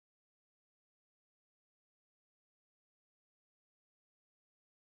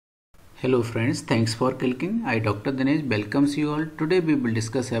Hello friends, thanks for clicking. I Dr. Dinesh welcomes you all. Today we will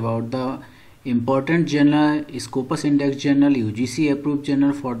discuss about the important journal, Scopus Index journal, UGC approved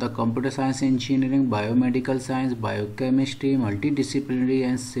journal for the computer science engineering, biomedical science, biochemistry, multidisciplinary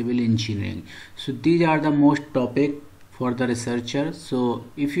and civil engineering. So these are the most topic for the researcher. So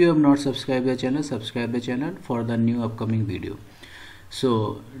if you have not subscribed the channel, subscribe the channel for the new upcoming video.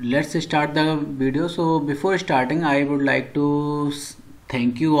 So let's start the video. So before starting, I would like to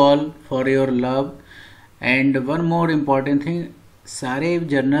thank you all for your love and one more important thing, सारे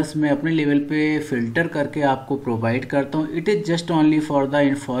journals मैं अपने level पे filter करके आपको provide करता हूँ. It is just only for the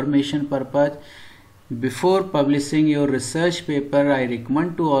information purpose. Before publishing your research paper I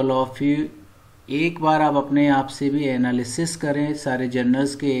recommend to all of you, एक बार आप अपने आप से भी एनालिसिस करें, सारे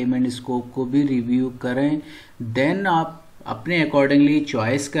जर्नल्स के एम एंड स्कोप को भी रिव्यू करें, देन आप अपने अकॉर्डिंगली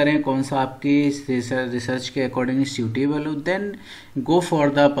चॉइस करें कौन सा आपके रिसर्च के अकॉर्डिंगली सूटेबल हो, then go for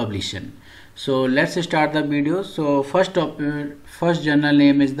the पब्लिशन. So let's start the video. So first journal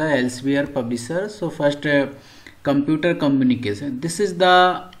name is the Elsevier publisher. So first computer communication, this is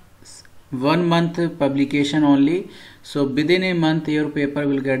the 1 month publication only. So within a month your paper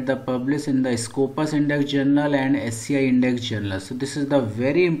will get the published in the Scopus Index journal and SCI Index journal. So this is the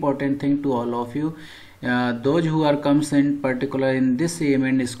very important thing to all of you. Those who are comes in particular in this aim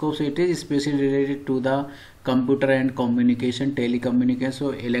and scope, so it is especially related to the computer and communication, telecommunication.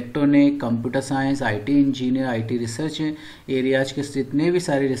 So electronic, computer science, IT engineer, IT research areas के जितने भी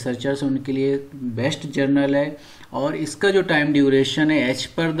सारे researchers उनके लिए best journal है. और इसका जो टाइम ड्यूरेशन है as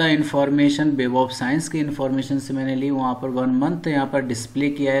per the information web of science की इंफॉर्मेशन से मैंने ली, वहाँ पर 1 month यहाँ पर डिस्प्ले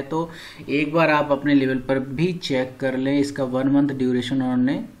किया है. तो एक बार आप अपने लेवल पर भी चेक कर लें, इसका 1 month ड्यूरेशन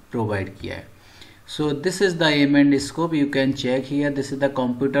उन्होंने प्रोवाइड किया है. So this is the aim and scope, you can check here. This is the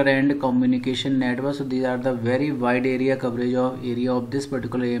computer and communication network. So these are the very wide area coverage of this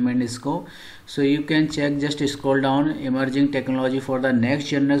particular aim and scope. So you can check, just scroll down, emerging technology for the next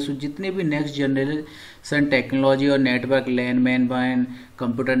generation. So जितने भी next generation technology और network, लैन man बाइन,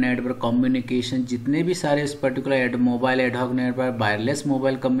 computer network, communication, जितने भी सारे इस particular mobile ad hoc network, wireless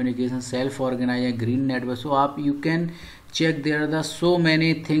mobile communication, self organise, green network. सो आप you can check, there are the so many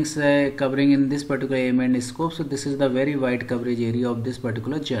things covering in this particular aim and scope. So this is the very wide coverage area of this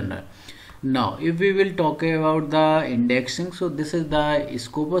particular journal. Now if we will talk about the indexing, so this is the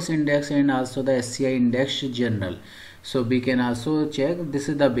Scopus Index and also the SCI Index journal. So we can also check, this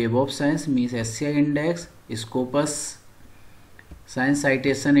is the Web of Science means SCI Index, Scopus Science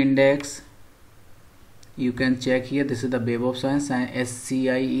Citation Index, you can check here. This is the Web of Science,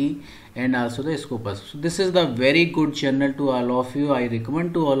 SCIE, and also the Scopus. So this is the very good journal to all of you. I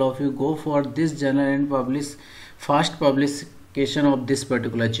recommend to all of you, go for this journal and publish fast publication of this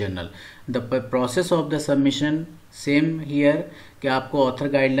particular journal. The process of the submission same here, कि आपको author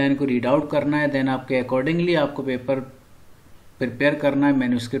guideline को read out करना है, then आपके accordingly आपको paper prepare करना है,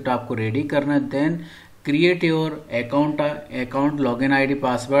 manuscript आपको रेडी करना है, then create your account login ID,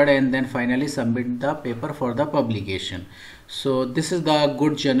 password, and then finally submit the paper for the publication. So this is the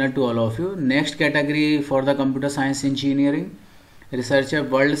good journal to all of you. Next category for the computer science engineering researcher,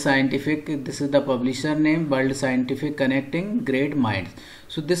 World Scientific, this is the publisher name, World Scientific Connecting Great Minds.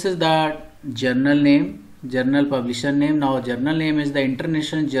 So this is the journal name, journal publisher name. Now journal name is the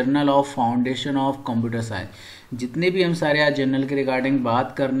International Journal of Foundation of Computer Science. जितने भी हम सारे आज journal के regarding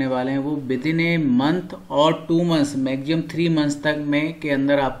बात करने वाले हैं वो विद इन ए मंथ और 2 months, मैक्सिमम 3 months तक में के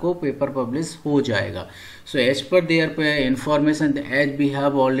अंदर आपको पेपर पब्लिश हो जाएगा. So as per there information, as we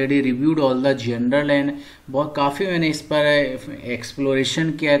have already reviewed all the general and बहुत काफ़ी मैंने इस पर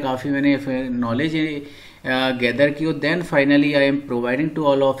एक्सप्लोरेशन किया, काफ़ी मैंने नॉलेज गैदर की. Then finally I am providing to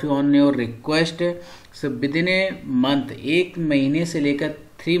all of you on your request. So with in a month, 1 महीने से लेकर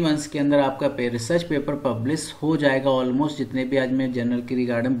 3 months के अंदर आपका रिसर्च पेपर पब्लिश हो जाएगा ऑलमोस्ट. जितने भी आज मैं जर्नल की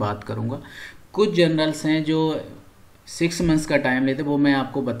रिगार्डिंग बात करूंगा, कुछ जर्नल्स हैं जो 6 months का टाइम लेते, वो मैं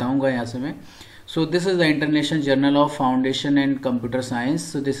आपको बताऊंगा यहाँ से मैं. So this is the international journal of foundation and computer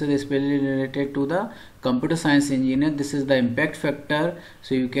science. So this is specially related to the computer science engineer. This is the impact factor.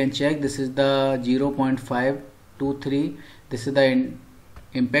 So you can check, this is the 0.523. This is the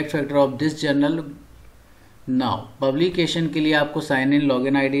impact factor of this journal. Now publication के लिए आपको sign in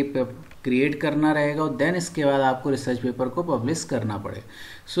login ID create करना रहेगा और then इसके बाद आपको research paper को पब्लिश करना पड़ेगा.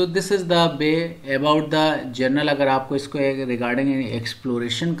 So this is the way about the journal. अगर आपको इसको रिगार्डिंग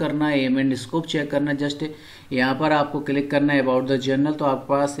एक्सप्लोरेशन करना है, एम एंड स्कोप चेक करना, जस्ट यहाँ पर आपको क्लिक करना है अबाउट द जर्नल. तो आपके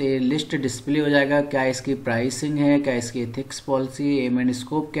पास ये लिस्ट डिस्प्ले हो जाएगा, क्या इसकी प्राइसिंग है, क्या इसकी ethics policy, M and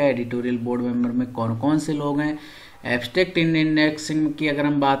scope क्या है, एडिटोरियल बोर्ड मेंबर में कौन कौन से लोग हैं, एब्स्ट्रैक्ट इन इंडेक्सिंग की अगर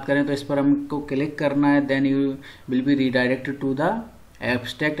हम बात करें तो इस पर हमको क्लिक करना है, then you will be redirected to the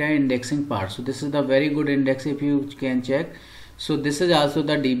abstract and indexing part. So this is the very good index if you can check. So this is also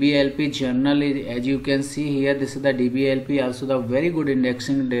the DBLP journal. As you can see here, this is the DBLP, also the very good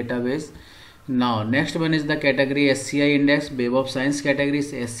indexing database. Now next one is the category SCI index. Web of science category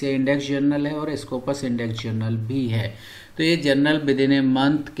से SCI index journal है और Scopus index journal भी है। तो ये journal with in a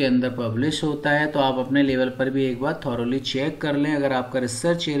month के अंदर publish होता है। तो आप अपने लेवल पर भी एक बार थॉरोली चेक कर लें। अगर आपका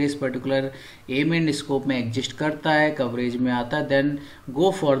रिसर्च एरिया इस पर्टिकुलर एम एंड स्कोप में एग्जिस्ट करता है, कवरेज में आता है, then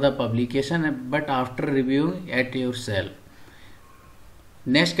go for the publication, but after reviewing at your self.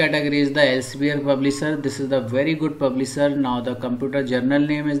 Next category is the SPL Publisher. This is the very good publisher. Now the computer journal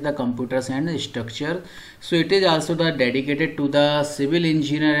name is the Computers and Structure. So it is also the dedicated to the civil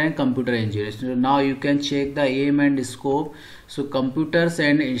engineer and computer engineers. So now you can check the aim and scope. So Computers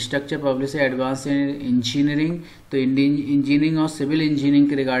and Structure Publisher Advanced in Engineering. तो engineering और civil engineering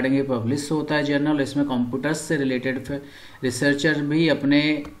के regarding ये publish होता है journal. इसमें computers से related researcher भी अपने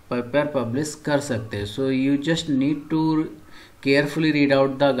पेपर पब्लिश कर सकते हैं। So you just need to carefully read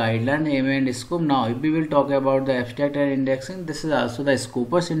out the guideline, aim and scope. Now if we will talk about the abstract and indexing, this is also the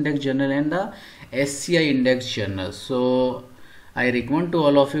Scopus index journal and the SCI index journal. So I recommend to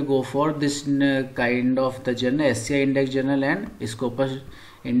all of you go for this kind of the journal, SCI index journal and Scopus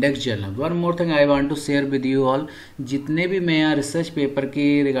index journal. One more thing I want to share with you all, जितने भी मैं यहाँ research paper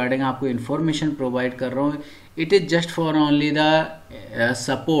की regarding आपको information provide कर रहा हूँ, it is just for only the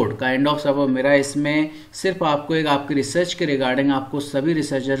support, kind of support. मेरा इसमें सिर्फ आपको एक आपकी रिसर्च के रिगार्डिंग आपको सभी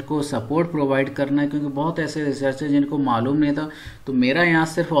रिसर्चर को सपोर्ट प्रोवाइड करना है, क्योंकि बहुत ऐसे रिसर्चर जिनको मालूम नहीं था। तो मेरा यहाँ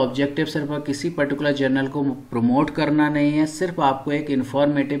सिर्फ ऑब्जेक्टिव सिर्फ किसी पर्टिकुलर जर्नल को प्रमोट करना नहीं है, सिर्फ आपको एक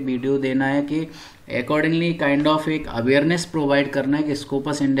इन्फॉर्मेटिव वीडियो देना है कि अकॉर्डिंगली काइंड ऑफ एक अवेयरनेस प्रोवाइड करना है कि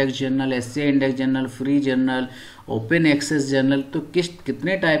Scopus index journal, SCI index journal, free journal, open access journal, तो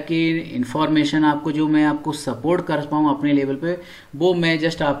कितने टाइप की इंफॉर्मेशन आपको जो मैं आपको सपोर्ट कर पाऊँ अपने लेवल पे, वो मैं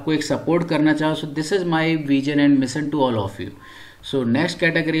जस्ट आपको एक सपोर्ट करना चाहूँ। So this is my vision and mission to all of you. So next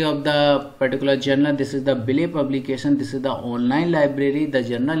category of the particular journal, this is the Billy publication. This is the online library. The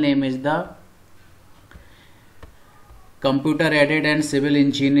journal name is the Computer Aided and Civil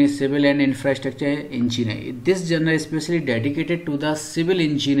Engineering, Civil and Infrastructure Engineering. This journal is especially dedicated to the civil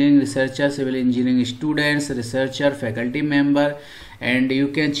engineering researcher, civil engineering students, researcher, faculty member, and you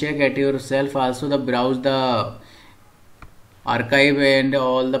can check at yourself also the browse the archive and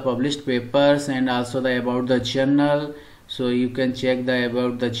all the published papers, and also the about the journal. So you can check the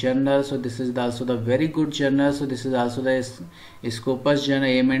about the journal. So this is also the very good journal. So this is also the Scopus journal,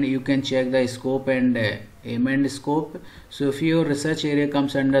 aim, and you can check the scope and aim and scope. So if your research area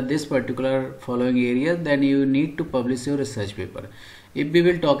comes under this particular following area, then you need to publish your research paper. If we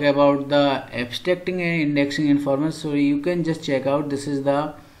will talk about the abstracting and indexing information, so you can just check out, this is the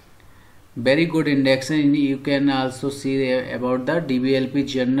very good index, and you can also see about the DBLP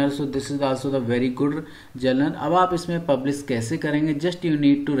journal. So this is also the very good journal. अब आप इसमें publish कैसे करेंगे? Just you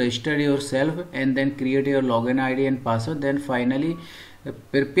need to register yourself and then create your login ID and password. Then finally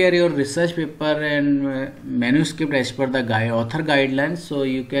prepare your research paper and manuscript as per the author guidelines. So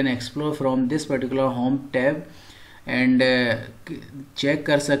you can explore from this particular home tab and check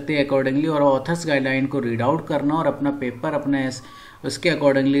कर सकते हैं accordingly, और authors guideline को read out करना और अपना paper अपने उसके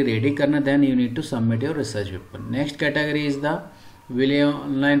अकॉर्डिंगली रेडी करना। Then you need to submit your research paper. Next category is the Vile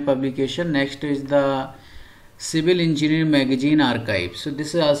online publication. Next is the civil engineering magazine archive. So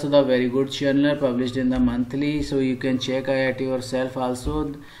this is also the very good journal published in the monthly, so you can check at yourself also.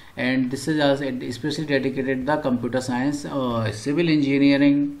 And this is also especially dedicated the computer science, civil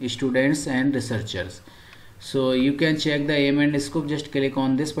engineering students and researchers. So you can check the aim and scope. Just click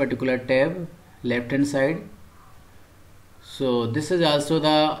on this particular tab, left hand side. So this is also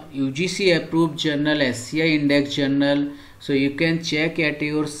the UGC approved journal, SCI index journal. So you can check at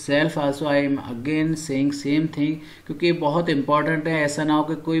yourself also. I am again saying same thing, क्योंकि बहुत important है. ऐसा ना हो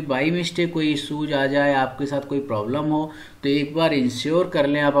कि कोई by mistake कोई issues आ जाए, आपके साथ कोई प्रॉब्लम हो, तो एक बार इंश्योर कर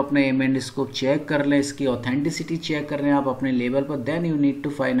लें आप अपने एम एंड स्कोप चेक कर लें, इसकी ऑथेंटिसिटी चेक कर लें आप अपने लेवल पर. Then you need to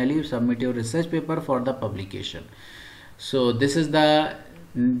finally submit your research paper for the publication. So this is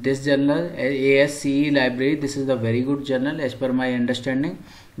this journal, ASCE library. This is the very good journal as per my understanding.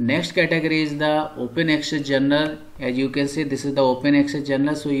 Next category is the open access journal. As you can see, this is the open access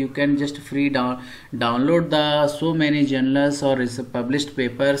journal. So you can just free download the so many journals or published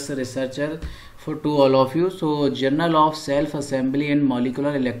papers researcher to all of you. So Journal of Self Assembly and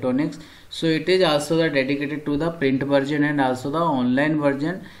Molecular Electronics. So it is also the dedicated to the print version and also the online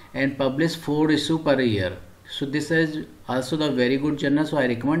version, and publish 4 issues per year. So this is also the very good journal. So I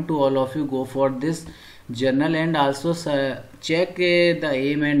recommend to all of you go for this journal, and also check the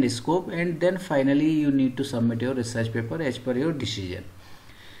aim and scope, and then finally you need to submit your research paper as per your decision.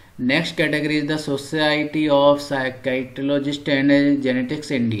 Next category is the Society of Cytologists and Genetics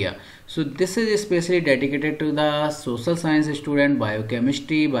India. So this is especially dedicated to the social science student,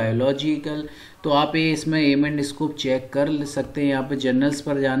 biochemistry, biological. तो आप ये इसमें M and scope check कर सकते हैं. यहाँ पे journals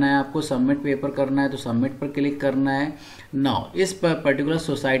पर जाना है, आपको सबमिट पेपर करना है तो सबमिट पर क्लिक करना है. नाउ इस पर्टिकुलर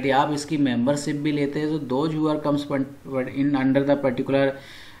सोसाइटी आप इसकी मेंबरशिप भी लेते हैं, तो those who are comes in under the particular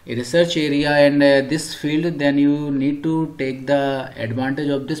research area and this field, then you need to take the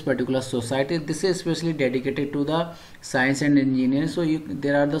advantage of this particular society. This is especially dedicated to the science and engineering. So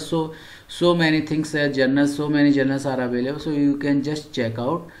there are the so many things, journals, so many journals are available, so you can just check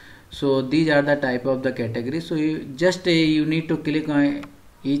out. So these are the type of the category. So you just you need to click on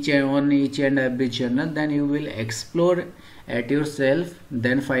each and every journal, then you will explore at yourself,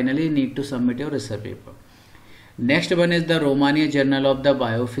 then finally need to submit your research paper. Next one is the Romania Journal of the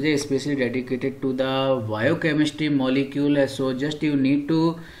Biophysics, especially dedicated to the biochemistry molecule. So just you need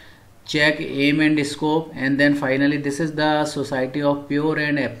to check aim and scope, and then finally this is the Society of Pure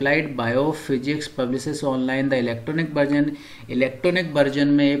and Applied Biophysics publishes online the electronic version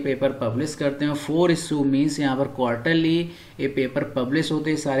में ये paper publish करते हैं. 4 issue means यहाँ पर quarterly ये paper publish होते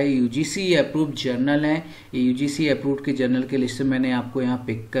हैं. सारे यूजीसी अप्रूव्ड जर्नल हैं. ये यूजीसी अप्रूव्ड के जर्नल की लिस्ट मैंने आपको यहाँ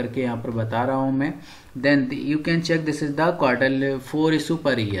पिक करके यहाँ पर बता रहा हूँ मैं. Then you can check, this is the quarterly 4 issue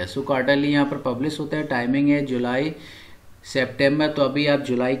per year. So quarterly यहाँ पर पब्लिश होता है. टाइमिंग है जुलाई सितंबर. तो अभी आप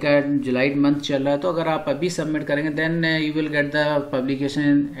जुलाई मंथ चल रहा है, तो अगर आप अभी सबमिट करेंगे then you will get the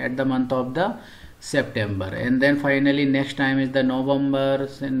publication at the month of the September. And then finally next time is the नवंबर,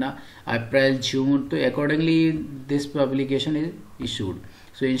 अप्रैल, जून. तो accordingly this publication is issued.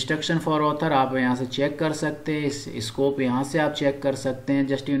 So instruction for author आप यहाँ से चेक कर सकते हैं. स्कोप यहाँ से आप चेक कर सकते हैं.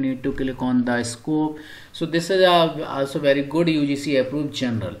 Just you need to click on the scope. So this is also very good UGC approved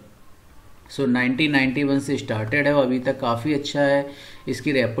journal. सो 1991 से स्टार्टेड है, अभी तक काफ़ी अच्छा है,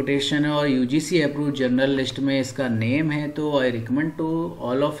 इसकी रेपुटेशन है और यूजीसी अप्रूव्ड जर्नल लिस्ट में इसका नेम है. तो I recommend to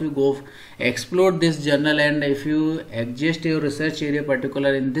all of you go explore this journal, and if you exist your research area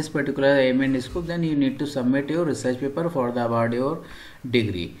particular in this particular M and scope, then you need to submit your research paper for the award your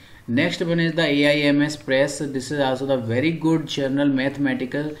degree. Next one is the AIMS Press. This is also the very good journal,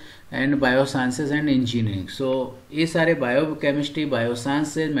 mathematical and biosciences and engineering. So ये सारे biochemistry,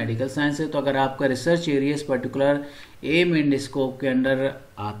 bioscience से, medical science से. तो अगर आपका research area इस particular M and scope के under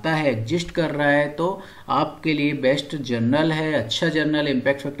आता है, एग्जिस्ट कर रहा है, तो आपके लिए बेस्ट जर्नल है. अच्छा जर्नल,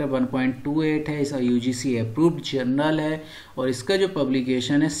 इम्पैक्ट फैक्टर 1.28 है. इसका यूजीसी अप्रूव्ड जर्नल है और इसका जो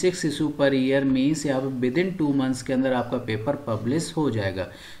पब्लिकेशन है 6 इशू पर ईयर मीन्स यहाँ पर विद इन 2 मंथ्स के अंदर आपका पेपर पब्लिश हो जाएगा.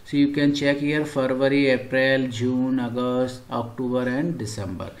 So you can check year February, April, June, August, October and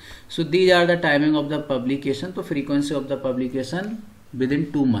December. So these are the timing of the publication. तो frequency of the publication with in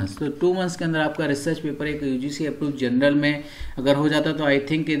 2 months. तो 2 months के अंदर आपका रिसर्च पेपर एक UGC approved journal में अगर हो जाता तो I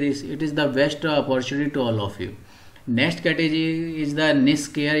think it is the best opportunity to all of you. Next category is the निस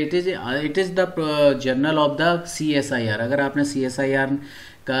care. It is the journal of the CSIR. अगर आपने CSIR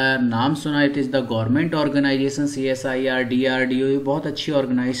का नाम सुना, it is the government organisation. CSIR, DRDO, ये बहुत अच्छी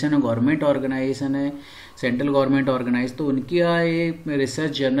organisation है, गवर्नमेंट ऑर्गेनाइजेशन है, सेंट्रल गवर्नमेंट ऑर्गेनाइज. तो उनकी ये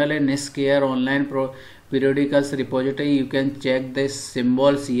रिसर्च जर्नल है निस care online periodicals repository. You can check this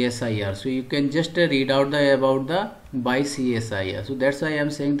symbol CSIR. So you can just read out about the by CSIR. So that's why I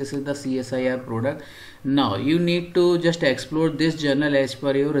am saying this is the CSIR product. Now you need to just explore this journal as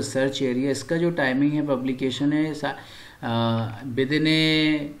per your research area. इसका जो timing है publication है within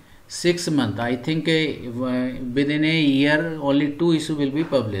a 6 month. I think within a year only 2 issue will be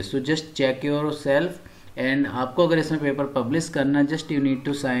published. So just check yourself. And आपको अगर इसमें paper publish करना, just you need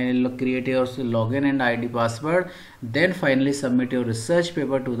to sign, create your login and ID password, then finally submit your research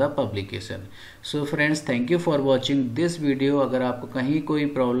paper two the publication. So friends, thank you for watching this video. अगर आपको कहीं कोई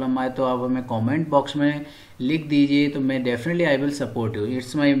problem आए तो आप हमें comment box में लिख दीजिए, तो मैं definitely I will support you.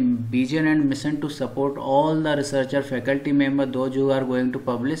 It's my vision and mission to support all the researcher, faculty member, those who are going to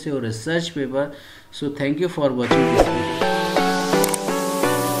publish your research paper. So thank you for watching this video.